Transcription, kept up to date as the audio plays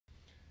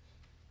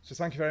So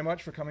thank you very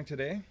much for coming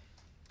today.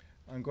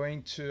 I'm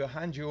going to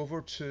hand you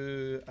over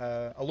to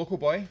a local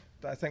boy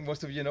that I think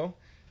most of you know.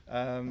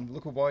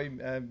 Local boy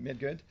made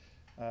good.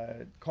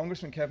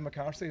 Congressman Kevin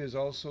McCarthy, who's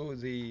also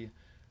the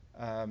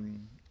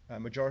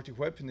Majority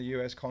Whip in the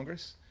US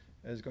Congress,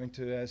 is going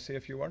to say a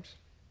few words.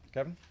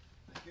 Kevin?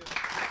 Thank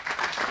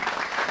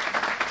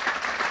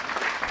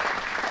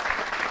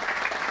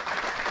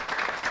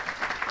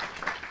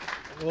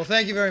you. Well,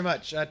 thank you very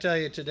much. I tell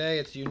you, today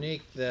it's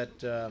unique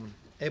that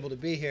able to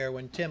be here.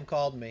 When Tim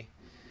called me,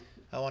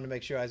 I wanted to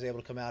make sure I was able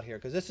to come out here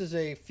because this is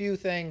a few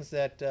things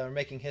that are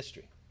making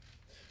history.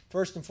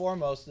 First and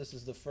foremost, this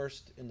is the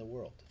first in the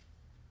world.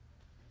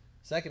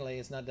 Secondly,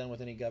 it's not done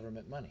with any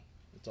government money.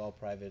 It's all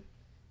private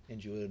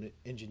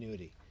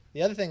ingenuity.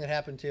 The other thing that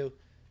happened too,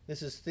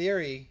 this is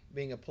theory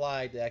being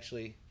applied to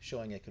actually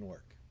showing it can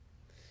work.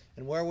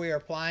 And where we are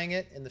applying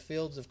it in the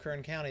fields of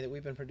Kern County, that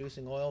we've been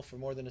producing oil for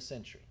more than a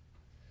century.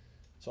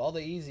 So all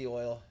the easy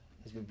oil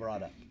has been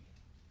brought up.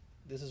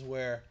 This is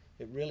where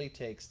it really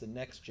takes the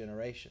next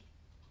generation.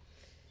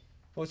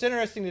 What's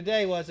interesting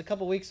today was a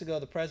couple weeks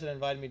ago the president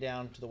invited me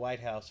down to the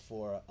White House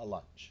for a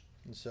lunch.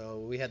 And so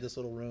we had this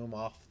little room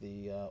off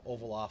the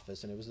Oval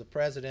Office, and it was the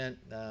president,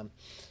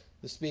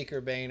 the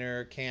speaker,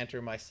 Boehner,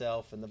 Cantor,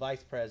 myself, and the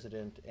vice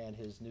president and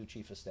his new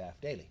chief of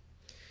staff, Daley.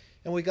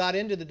 And we got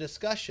into the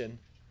discussion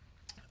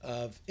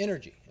of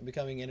energy and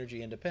becoming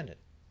energy independent.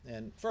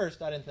 And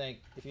first, I didn't think,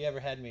 if you ever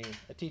had me,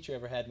 a teacher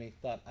ever had me,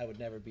 thought I would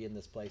never be in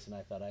this place, and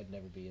I thought I'd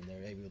never be in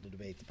there able to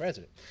debate the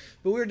president.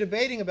 But we were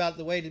debating about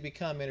the way to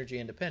become energy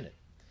independent.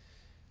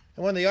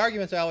 And one of the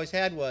arguments I always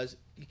had was,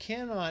 you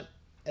cannot,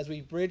 as we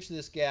bridge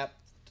this gap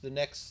to the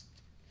next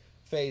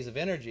phase of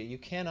energy, you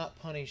cannot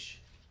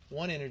punish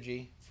one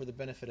energy for the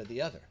benefit of the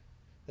other.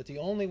 That the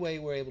only way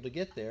we're able to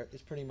get there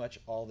is pretty much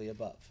all the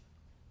above.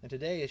 And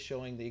today is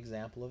showing the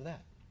example of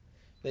that.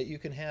 That you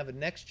can have a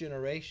next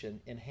generation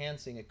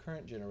enhancing a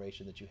current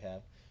generation that you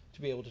have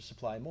to be able to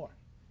supply more.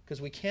 Because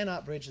we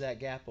cannot bridge that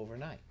gap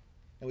overnight.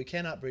 And we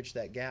cannot bridge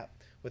that gap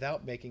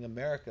without making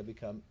America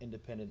become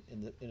independent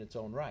in its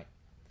own right.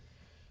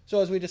 So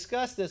as we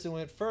discussed this and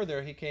went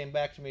further, he came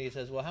back to me, he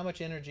says, well, how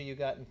much energy you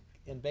got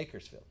in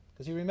Bakersfield?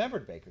 Because he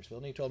remembered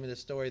Bakersfield, and he told me the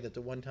story that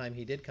the one time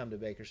he did come to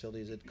Bakersfield,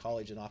 he was at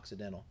college in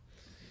Occidental.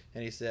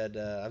 And he said,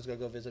 I was going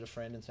to go visit a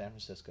friend in San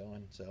Francisco,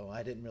 and so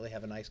I didn't really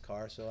have a nice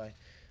car, so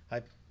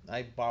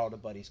I borrowed a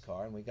buddy's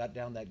car, and we got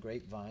down that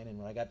grapevine, and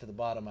when I got to the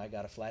bottom, I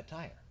got a flat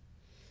tire.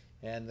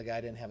 And the guy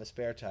didn't have a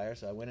spare tire,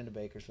 so I went into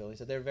Bakersfield. He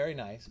said, they're very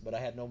nice, but I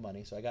had no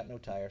money, so I got no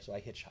tire, so I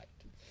hitchhiked.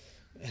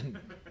 And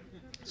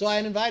so I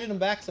invited him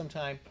back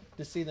sometime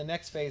to see the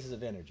next phases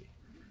of energy.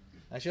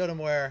 I showed him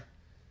where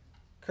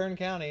Kern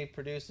County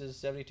produces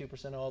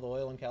 72% of all the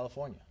oil in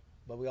California.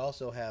 But we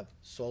also have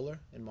solar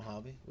in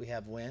Mojave, we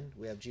have wind,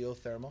 we have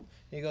geothermal. And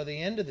you go to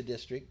the end of the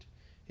district,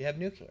 you have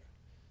nuclear.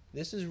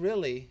 This is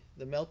really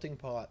the melting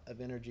pot of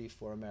energy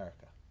for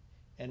America.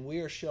 And we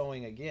are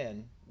showing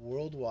again,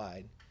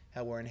 worldwide,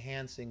 how we're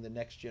enhancing the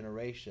next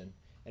generation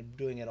and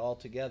doing it all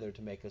together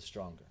to make us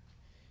stronger.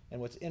 And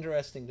what's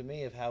interesting to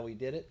me of how we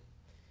did it,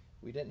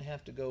 we didn't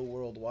have to go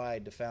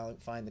worldwide to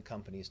find the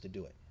companies to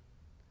do it.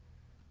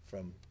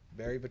 From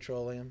Berry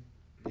Petroleum,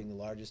 being the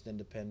largest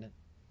independent,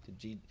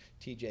 to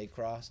TJ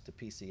Cross, to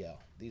PCL.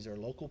 These are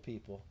local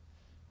people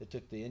that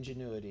took the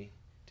ingenuity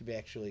to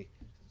actually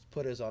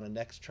put us on a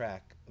next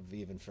track of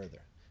even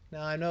further.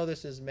 Now I know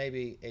this is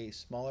maybe a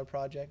smaller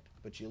project,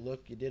 but you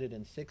did it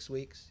in 6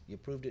 weeks, you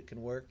proved it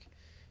can work.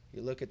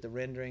 You look at the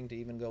rendering to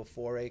even go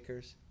 4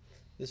 acres.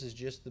 This is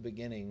just the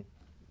beginning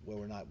where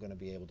we're not going to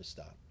be able to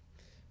stop.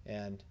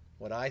 And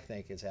what I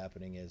think is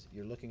happening is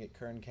you're looking at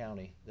Kern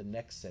County, the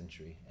next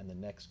century and the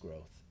next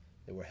growth,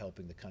 that we're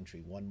helping the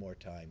country one more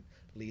time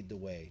lead the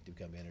way to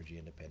become energy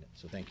independent.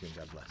 So thank you and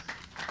God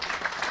bless.